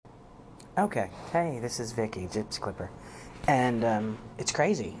Okay. Hey, this is Vicky, Gypsy Clipper. And it's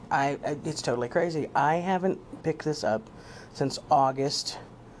crazy. It's totally crazy. I haven't picked this up since August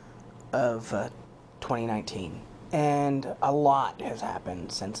of 2019. And a lot has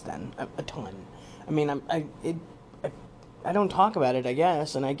happened since then. A ton. I mean, I, I don't talk about it, I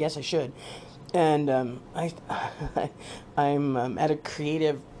guess, and I guess I should. And I'm at a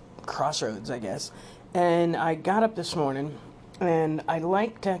creative crossroads, I guess. And I got up this morning, and I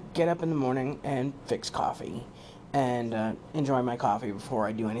like to get up in the morning and fix coffee, and enjoy my coffee before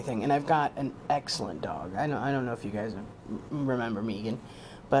I do anything. And I've got an excellent dog. I don't know if you guys remember Megan,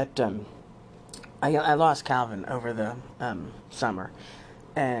 but I lost Calvin over the summer,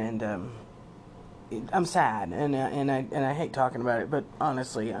 and I'm sad, and I hate talking about it, but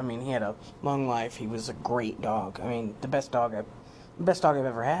honestly, I mean, he had a long life. He was a great dog. I mean, best dog I've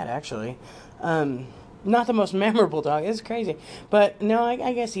ever had, actually. Not the most memorable dog. It's crazy, but no,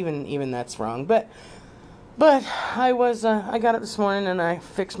 I guess even that's wrong. But I got up this morning and I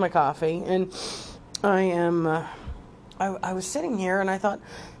fixed my coffee, and I am I was sitting here and I thought,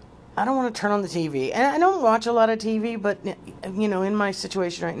 I don't want to turn on the TV. And I don't watch a lot of TV, but, in my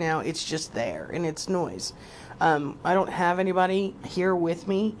situation right now, it's just there, and it's noise. I don't have anybody here with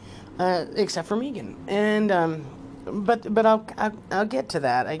me, except for Megan. And, but I'll get to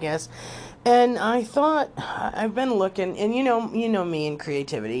that, I guess. And I thought, I've been looking, and you know me and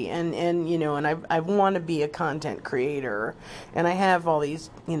creativity, and I want to be a content creator, and I have all these,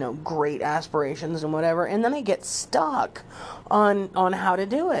 great aspirations and whatever, and then I get stuck on how to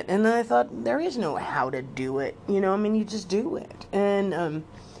do it. And then I thought, there is no how to do it, you just do it. And,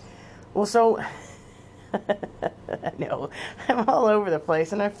 well, so I know I'm all over the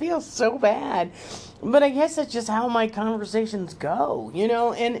place and I feel so bad, but I guess that's just how my conversations go,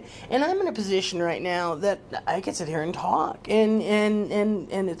 and I'm in a position right now that I can sit here and talk, and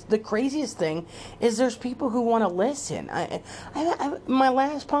it's the craziest thing is there's people who want to listen. I my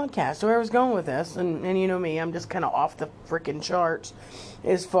last podcast, where I was going with this, and you know me, I'm just kind of off the freaking charts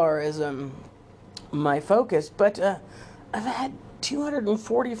as far as my focus, but I've had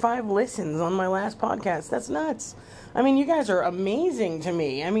 245 listens on my last podcast. That's nuts. I mean, you guys are amazing to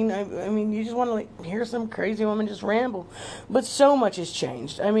me. I mean, you just want to hear some crazy woman just ramble, but so much has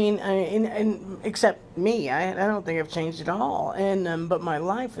changed. I mean, and except me, I don't think I've changed at all. And but my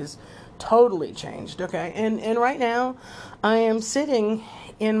life is totally changed. Okay, and right now, I am sitting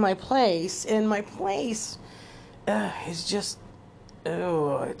in my place, and my place is just,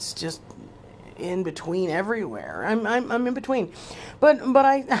 oh, it's just in between everywhere. I'm in between, but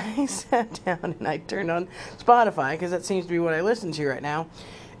I sat down and I turned on Spotify because that seems to be what I listen to right now,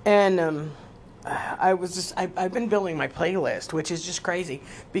 and I've been building my playlist, which is just crazy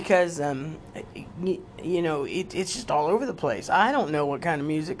because it's just all over the place. I don't know what kind of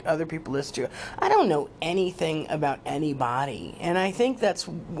music other people listen to. I don't know anything about anybody, and I think that's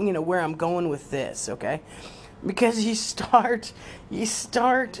where I'm going with this. Okay, because you start.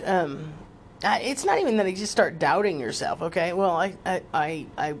 It's not even that you just start doubting yourself. Okay, well, I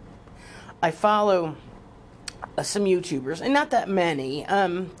follow some YouTubers, and not that many.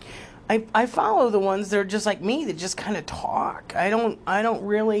 I follow the ones that are just like me, that just kind of talk. I don't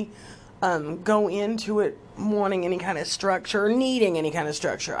really go into it wanting any kind of structure or needing any kind of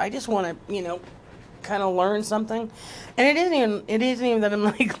structure. I just want to kind of learn something, and it isn't even that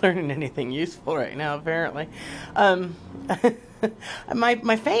I'm learning anything useful right now, apparently.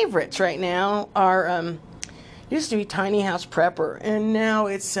 My favorites right now are used to be Tiny House Prepper, and now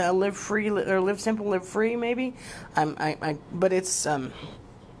it's Live Free, or Live Simple, Live Free, maybe. But it's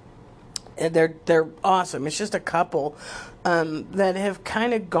they're awesome. It's just a couple that have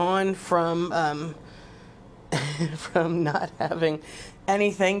kind of gone from from not having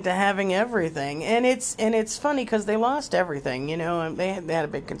anything to having everything, and it's funny because they lost everything. They had a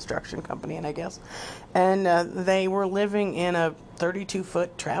big construction company, and I guess, and they were living in a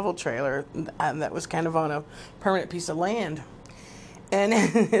 32-foot travel trailer that was kind of on a permanent piece of land. And,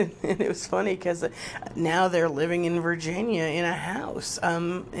 and it was funny because now they're living in Virginia in a house,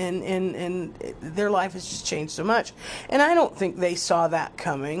 and their life has just changed so much. And I don't think they saw that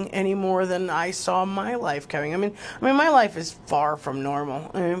coming any more than I saw my life coming. I mean, my life is far from normal.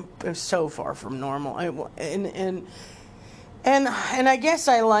 I mean, it's so far from normal. And I guess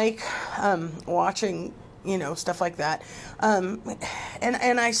I like watching stuff like that.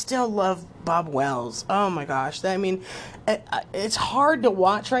 And I still love Bob Wells. Oh my gosh. I mean, it's hard to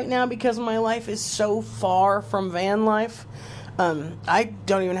watch right now because my life is so far from van life. I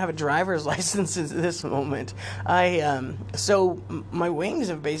don't even have a driver's license at this moment. So my wings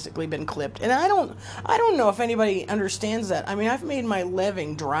have basically been clipped, and I don't know if anybody understands that. I mean, I've made my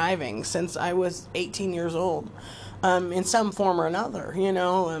living driving since I was 18 years old, in some form or another,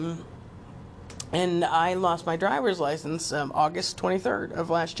 and I lost my driver's license August 23rd of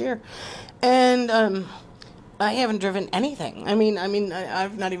last year, and I haven't driven anything.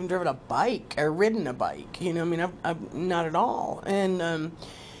 I've not even driven a bike or ridden a bike. I've not at all. And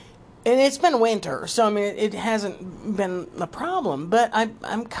it's been winter, so it hasn't been a problem. But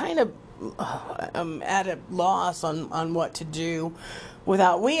I'm kind of at a loss on what to do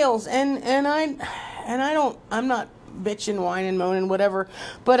without wheels, I'm not bitching, whining, moaning, whatever.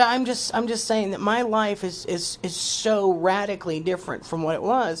 But I'm just saying that my life is so radically different from what it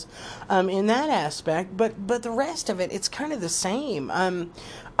was, in that aspect. But the rest of it, it's kind of the same.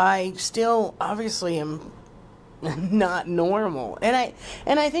 I still obviously am not normal, and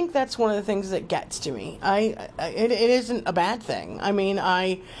I think that's one of the things that gets to me. It isn't a bad thing.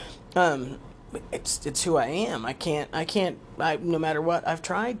 It's who I am. No matter what I've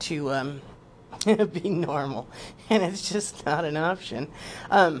tried to be normal, and it's just not an option.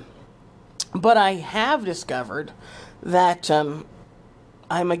 But I have discovered that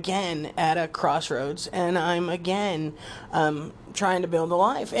I'm again at a crossroads, and I'm again trying to build a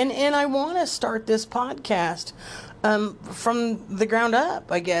life, and I want to start this podcast from the ground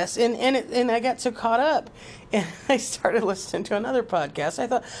up, I guess. And I got so caught up, and I started listening to another podcast. I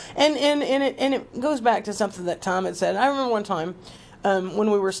thought, and it goes back to something that Tom had said. I remember one time, when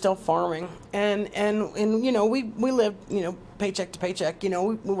we were still farming, and we lived, paycheck to paycheck. We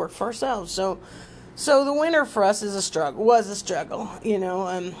worked for ourselves, so the winter for us was a struggle.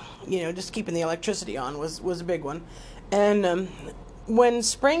 Just keeping the electricity on was a big one. And when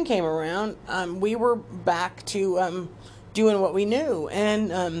spring came around, we were back to doing what we knew, and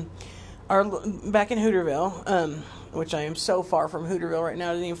back in Hooterville, which I am so far from Hooterville right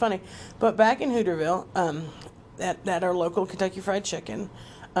now, it isn't even funny. But back in Hooterville, at our local Kentucky Fried Chicken,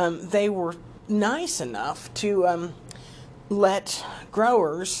 they were nice enough to let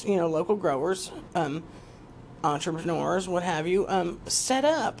growers, local growers, entrepreneurs, what have you, set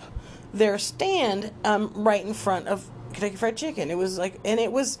up their stand right in front of Kentucky Fried Chicken. It was like, and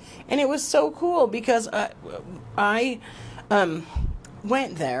it was so cool because I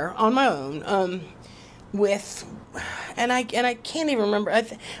went there on my own with. And I can't even remember.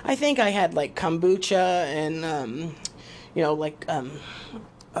 I think I had like kombucha and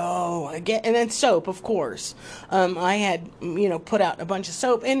and then soap, of course. I had put out a bunch of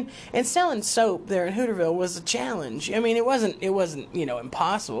soap, and selling soap there in Hooterville was a challenge. It wasn't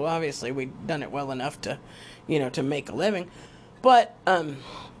impossible. Obviously, we'd done it well enough to to make a living, but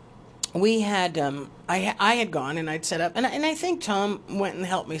we had I had gone and I'd set up, and I think Tom went and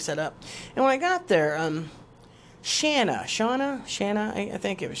helped me set up. And when I got there, Shanna, I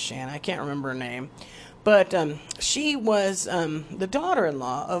think it was Shanna, I can't remember her name, but she was the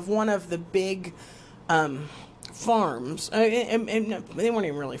daughter-in-law of one of the big farms, and they weren't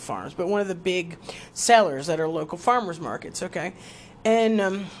even really farms, but one of the big sellers at our local farmers markets, okay?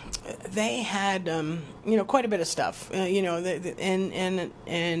 And they had quite a bit of stuff, and I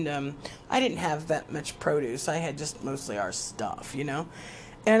didn't have that much produce. I had just mostly our stuff,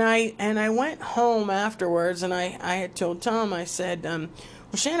 And I went home afterwards, and I had told Tom, I said, well,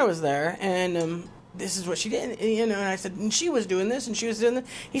 Shanna was there, and this is what she did, and I said, and she was doing this, and she was doing that.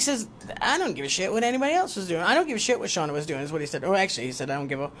 He says, I don't give a shit what anybody else was doing. I don't give a shit what Shauna was doing, is what he said. Oh, actually, he said, I don't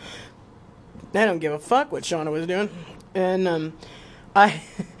give a fuck what Shauna was doing. And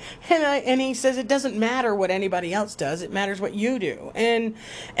and he says it doesn't matter what anybody else does, it matters what you do. And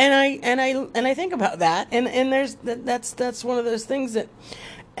I think about that, and that's one of those things that,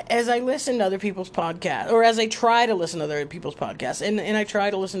 as I listen to other people's podcasts, or as I try to listen to other people's podcasts, and I try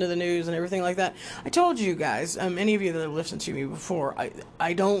to listen to the news and everything like that, I told you guys, any of you that have listened to me before,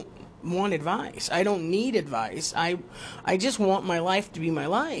 I don't want advice. I don't need advice. I just want my life to be my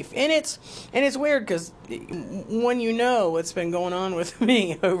life. And it's weird because when what's been going on with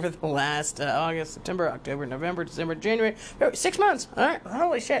me over the last August, September, October, November, December, January, 6 months. All right,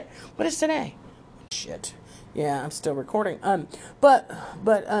 holy shit. What is today? Shit. Yeah, I'm still recording. But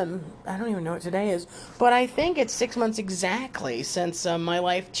I don't even know what today is. But I think it's 6 months exactly since my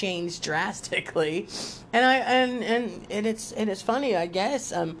life changed drastically, and it's funny, I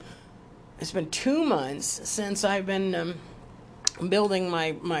guess. It's been 2 months since I've been building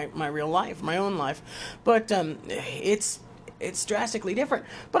my real life, my own life, but it's drastically different.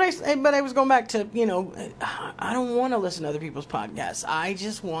 But I was going back to I don't want to listen to other people's podcasts. I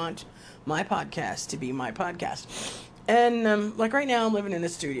just want my podcast to be my podcast. And like right now, I'm living in a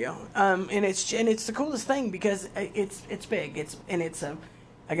studio, and it's the coolest thing because it's big.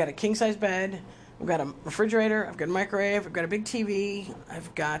 I got a king size bed. I've got a refrigerator. I've got a microwave. I've got a big TV.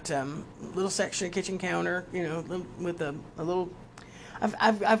 I've got a little section of kitchen counter. With a little.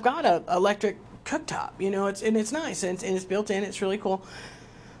 I've got a electric cooktop. It's nice and it's built in. It's really cool.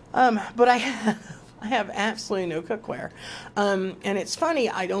 But I have absolutely no cookware. And it's funny.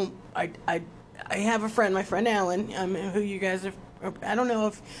 I have a friend, my friend Alan, who you guys have. I don't know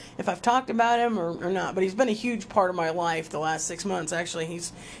if I've talked about him or not, but he's been a huge part of my life the last 6 months. Actually,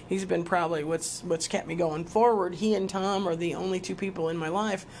 he's been probably what's kept me going forward. He and Tom are the only two people in my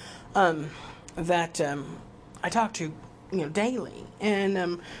life that I talk to, daily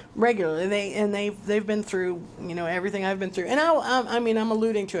and regularly. They've been through, everything I've been through, and I'm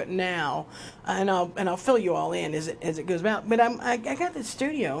alluding to it now, and I'll fill you all in as it goes about. But I got this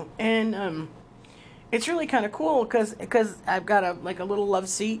studio and. It's really kind of cool because I've got a little love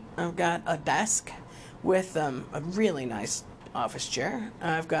seat. I've got a desk with a really nice office chair.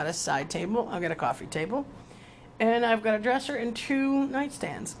 I've got a side table. I've got a coffee table, and I've got a dresser and 2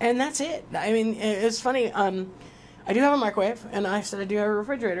 nightstands, and that's it. I mean, it's funny. I do have a microwave, and I said I do have a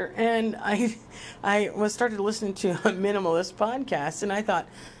refrigerator, and I was started listening to a minimalist podcast, and I thought.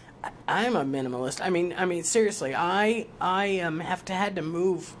 I'm a minimalist. I mean, seriously. I had to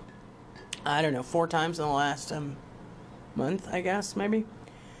move. I don't know, 4 times in the last month, I guess, maybe.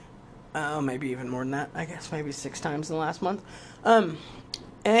 Maybe even more than that. I guess maybe 6 times in the last month.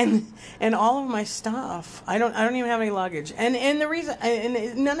 And all of my stuff, I don't even have any luggage. And the reason,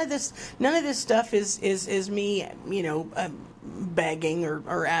 and none of this stuff is me, begging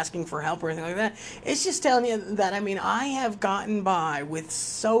or asking for help or anything like that. It's just telling you that I have gotten by with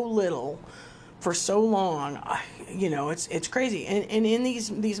so little for so long. It's crazy. And in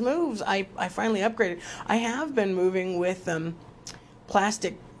these moves, I finally upgraded. I have been moving with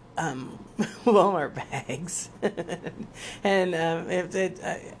plastic Walmart bags, and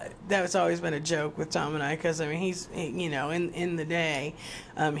that was always been a joke with Tom and I, because he's in the day,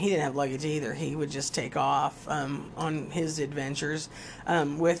 he didn't have luggage either. He would just take off on his adventures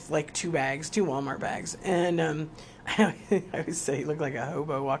with 2 Walmart bags, and I always say he looked like a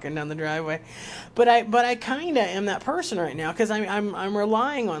hobo walking down the driveway, but I kind of am that person right now, because I'm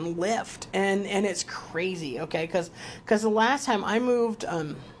relying on Lyft, and it's crazy, okay, because the last time I moved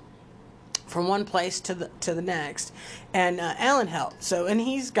from one place to the next, and Alan helped. So, and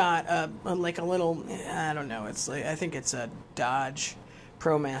he's got a little, I don't know, I think it's a Dodge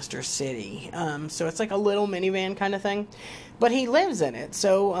ProMaster City. So it's like a little minivan kind of thing, but he lives in it.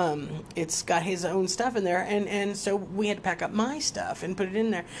 So it's got his own stuff in there, and so we had to pack up my stuff and put it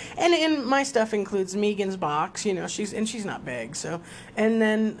in there. And my stuff includes Megan's box. She's not big. So, and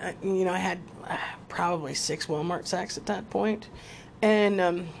then I had probably 6 Walmart sacks at that point,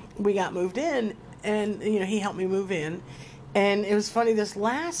 and we got moved in, and he helped me move in. And it was funny, this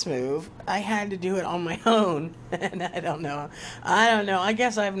last move, I had to do it on my own. And I don't know. I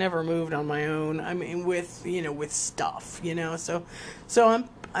guess I've never moved on my own. With stuff, So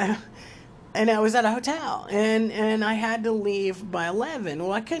and I was at a hotel, and I had to leave by 11.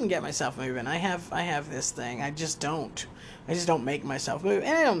 Well, I couldn't get myself moving. I have this thing. I just don't make myself move,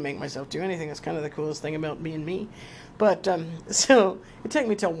 and I don't make myself do anything. That's kind of the coolest thing about being me. But so it took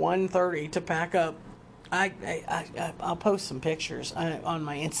me till 1:30 to pack up. I'll post some pictures on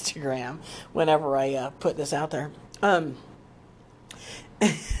my Instagram whenever I put this out there. And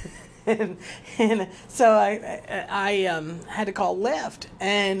so I had to call Lyft,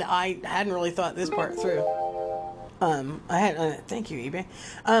 and I hadn't really thought this part through. Thank you, eBay.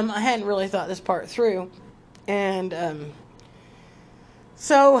 I hadn't really thought this part through, and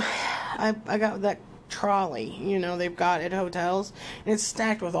so I got that trolley, they've got at hotels, and it's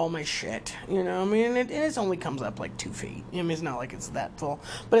stacked with all my shit, it only comes up 2 feet. It's not like it's that full,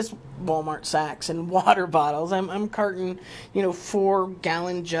 but it's Walmart sacks and water bottles. I'm carting,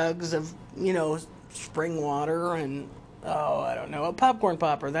 4-gallon jugs of, spring water, and I don't know, a popcorn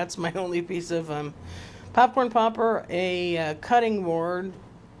popper. That's my only piece of popcorn popper, a cutting board,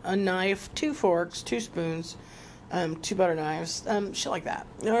 a knife, 2 forks, 2 spoons, 2 butter knives, shit like that.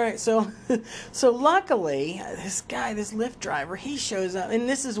 All right, so luckily, this Lyft driver, he shows up, and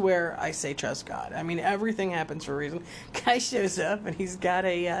this is where I say trust God. Everything happens for a reason. Guy shows up, and he's got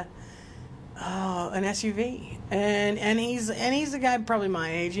an SUV, and he's a guy probably my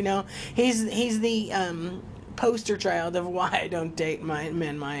age. He's the poster child of why I don't date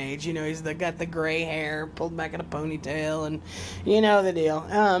men my age. He's got the gray hair pulled back in a ponytail, and you know the deal.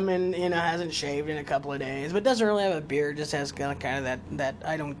 And hasn't shaved in a couple of days, but doesn't really have a beard. Just has kind of that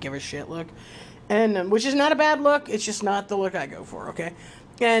I don't give a shit look, and which is not a bad look. It's just not the look I go for. Okay,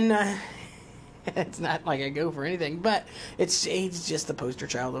 and. It's not like I go for anything, but he's just the poster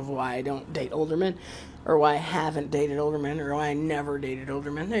child of why I don't date older men, or why I haven't dated older men, or why I never dated older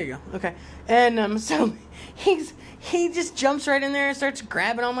men. There you go. Okay. And so he just jumps right in there and starts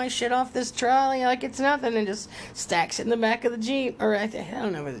grabbing all my shit off this trolley like it's nothing, and just stacks it in the back of the Jeep, or I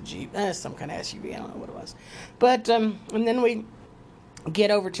don't know if it's a Jeep, some kind of SUV, I don't know what it was. But and then we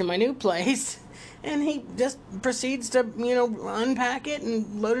get over to my new place. And he just proceeds to, unpack it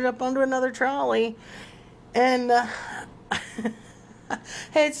and load it up onto another trolley. And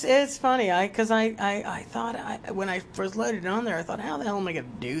it's funny, because I thought, when I first loaded it on there, I thought, how the hell am I going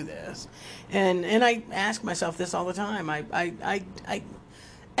to do this? And I ask myself this all the time. I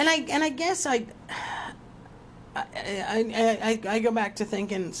guess I go back to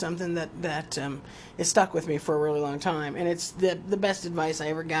thinking something that is stuck with me for a really long time, and it's the best advice I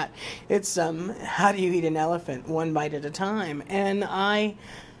ever got. It's how do you eat an elephant? One bite at a time. And I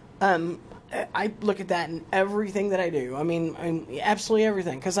look at that in everything that I do. I mean absolutely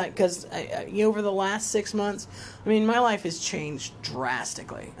everything, because over the last 6 months, my life has changed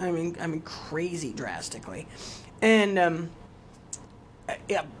drastically. I mean crazy drastically, and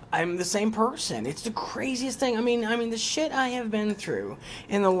yeah, I'm the same person. It's the craziest thing. I mean, the shit I have been through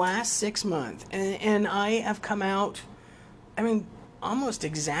in the last 6 months, and I have come out, almost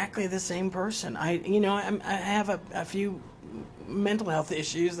exactly the same person. I have a few mental health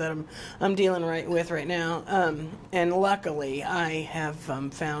issues that I'm dealing with right now, and luckily I have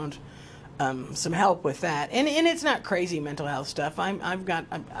found some help with that. And it's not crazy mental health stuff.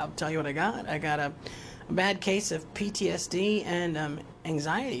 I'll tell you what I got. I got a bad case of PTSD and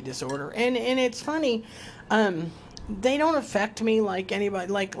anxiety disorder, and it's funny, they don't affect me like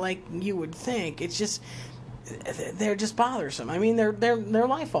anybody, like you would think. It's just they're just bothersome. They're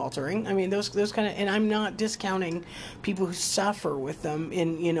life altering. Those kind of, and I'm not discounting people who suffer with them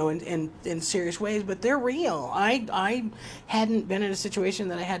in serious ways, but they're real. I hadn't been in a situation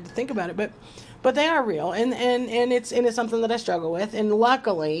that I had to think about it, but they are real, and it's something that I struggle with, and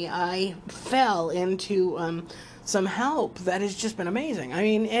luckily I fell into some help that has just been amazing.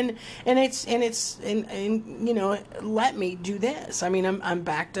 And let me do this. I'm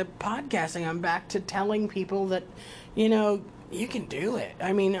back to podcasting. I'm back to telling people that you can do it.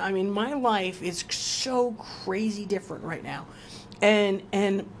 My life is so crazy different right now,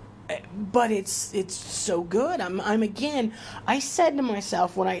 but it's so good. I said to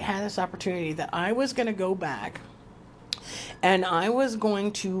myself when I had this opportunity that I was going to go back and I was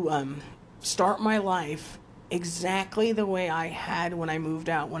going to start my life exactly the way I had when I moved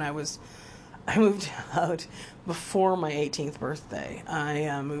out. I moved out before my 18th birthday.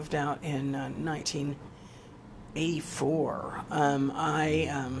 I moved out in 1984.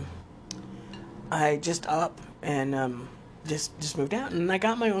 I just up and just moved out, and I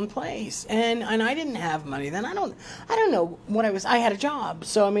got my own place, and I didn't have money then. I don't know what I had a job,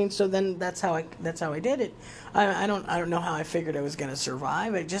 so then that's how I did it. I don't know how I figured I was going to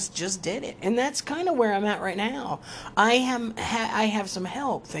survive. I just did it, and that's kind of where I'm at right now. I have some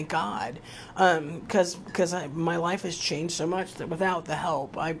help, thank God, because my life has changed so much that without the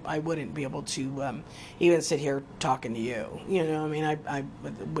help, I wouldn't be able to even sit here talking to you. I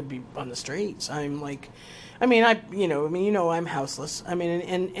would be on the streets. I'm houseless.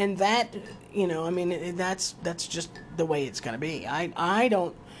 And that, that's just the way it's going to be.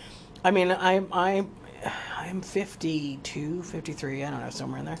 I'm 52, 53, I don't know,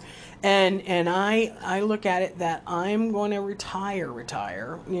 somewhere in there. And I look at it that I'm going to retire, I'm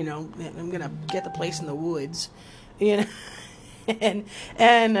going to get the place in the woods, and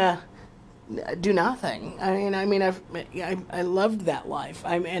do nothing. I loved that life.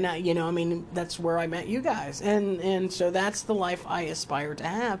 That's where I met you guys, and so that's the life I aspire to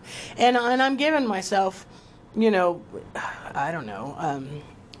have, and I'm giving myself, I don't know,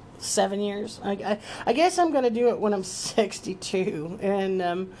 7 years. I guess I'm gonna do it when I'm 62, and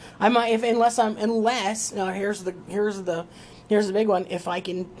I might, unless now here's the big one. If I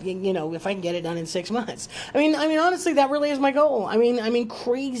can get it done in 6 months. Honestly, that really is my goal.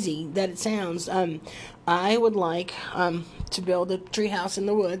 Crazy that it sounds. I would like to build a treehouse in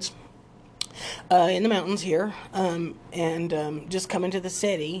the woods, in the mountains here, and just come into the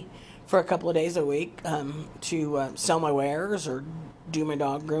city for a couple of days a week to sell my wares or do my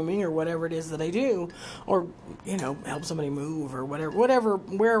dog grooming or whatever it is that I do, or help somebody move or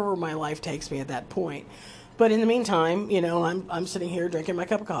wherever my life takes me at that point. But in the meantime, I'm sitting here drinking my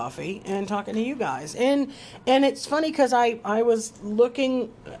cup of coffee and talking to you guys. And it's funny because I was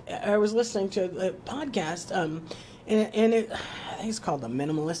listening to a podcast, and I think it's called the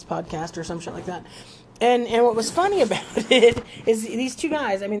Minimalist Podcast or some shit like that. And what was funny about it is these two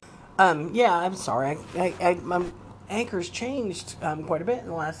guys. I mean, yeah, I'm sorry. My Anchor's changed quite a bit in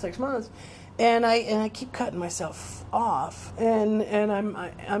the last 6 months. And I keep cutting myself off, and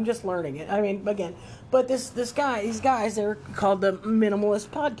I'm just learning it. I mean, again, but these guys, they're called the Minimalist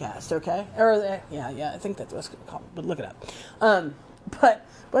Podcast, okay? Or yeah, I think that's what it's called. But look it up.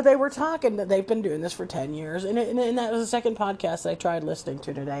 But they were talking that they've been doing this for 10 years, and that was the second podcast I tried listening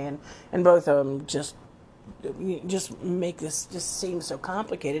to today, and both of them just make this just seem so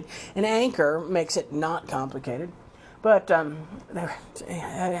complicated, and Anchor makes it not complicated. But they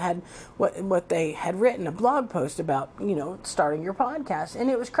had what they had written a blog post about, starting your podcast,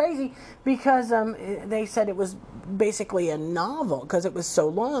 and it was crazy because they said it was basically a novel because it was so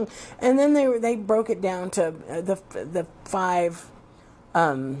long, and then they broke it down to the 5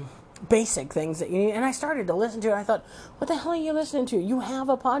 basic things that you need. And I started to listen to it. I thought, what the hell are you listening to? You have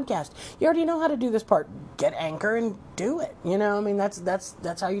a podcast. You already know how to do this part. Get Anchor and do it. I mean, that's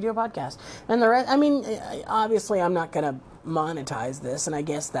how you do a podcast. And the rest, I mean, obviously I'm not going to monetize this, and I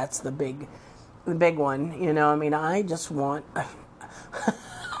guess that's the big one. I mean, I just want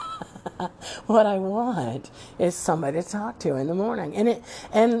what I want is somebody to talk to in the morning.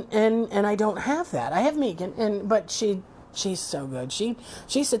 And I don't have that. I have Megan, but she's so good. She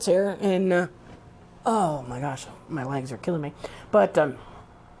sits here and oh my gosh, my legs are killing me. But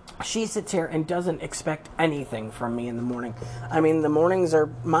she sits here and doesn't expect anything from me in the morning. I mean, the mornings are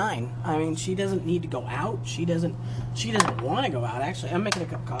mine. I mean, she doesn't need to go out. She doesn't want to go out. Actually, I'm making a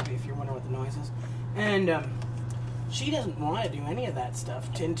cup of coffee if you're wondering what the noise is. And she doesn't want to do any of that stuff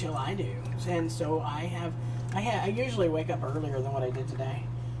until I do. And so I usually wake up earlier than what I did today.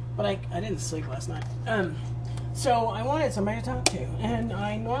 But I didn't sleep last night. So I wanted somebody to talk to, and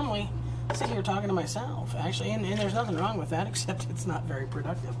I normally sit here talking to myself, actually, and there's nothing wrong with that, except it's not very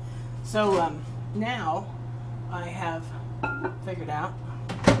productive. So now I have figured out,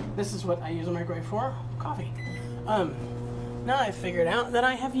 this is what I use a microwave for, coffee. Now I've figured out that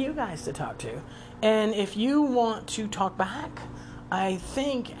I have you guys to talk to, and if you want to talk back, I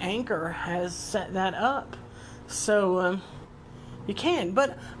think Anchor has set that up, so you can.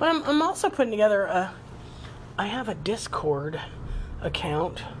 But I'm also putting together I have a Discord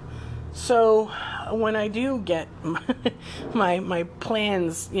account, so when I do get my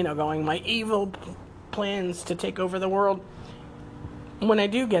plans, going, my evil plans to take over the world, when I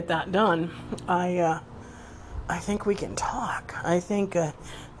do get that done, I think we can talk. I think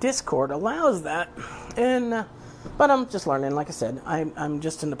Discord allows that, and but I'm just learning. Like I said, I'm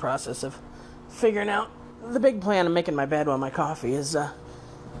just in the process of figuring out the big plan of making my bed while my coffee is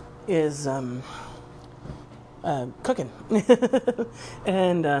cooking.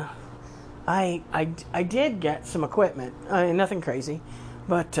 And I did get some equipment. I mean, nothing crazy,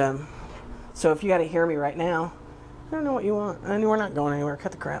 but so if you got to hear me right now, I don't know what you want. I mean, we're not going anywhere.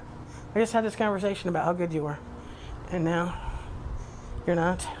 Cut the crap. I just had this conversation about how good you were, and now you're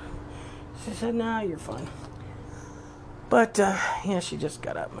not. She said, "No, you're fine." But she just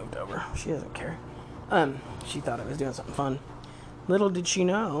got up, moved over. She doesn't care. She thought I was doing something fun. Little did she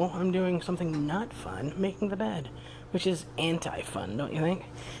know I'm doing something not fun, making the bed, which is anti-fun, don't you think?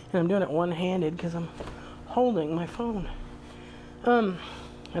 And I'm doing it one-handed because I'm holding my phone. And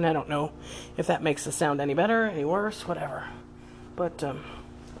I don't know if that makes the sound any better, any worse, whatever. But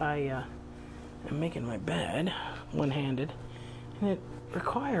I am making my bed one-handed, and it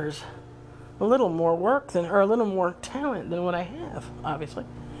requires a little more work or a little more talent than what I have, obviously.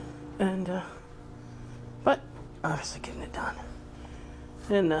 And but obviously getting it done.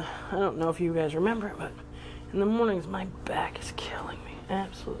 And I don't know if you guys remember it, but in the mornings my back is killing me,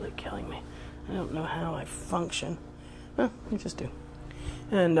 absolutely killing me. I don't know how I function. Well, I just do.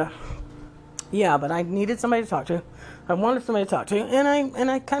 And but I needed somebody to talk to. I wanted somebody to talk to, and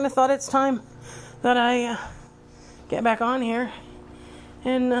I kind of thought it's time that I get back on here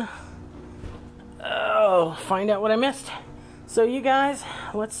and find out what I missed. So you guys,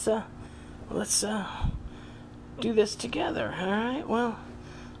 let's do this together. All right. Well,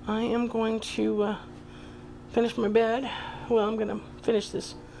 I am going to finish my bed. Well, I'm going to finish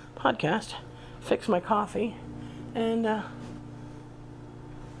this podcast, fix my coffee, and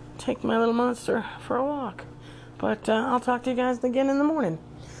take my little monster for a walk. But I'll talk to you guys again in the morning.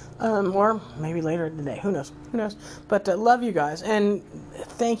 Or maybe later today. Who knows? But love you guys. And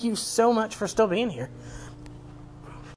thank you so much for still being here.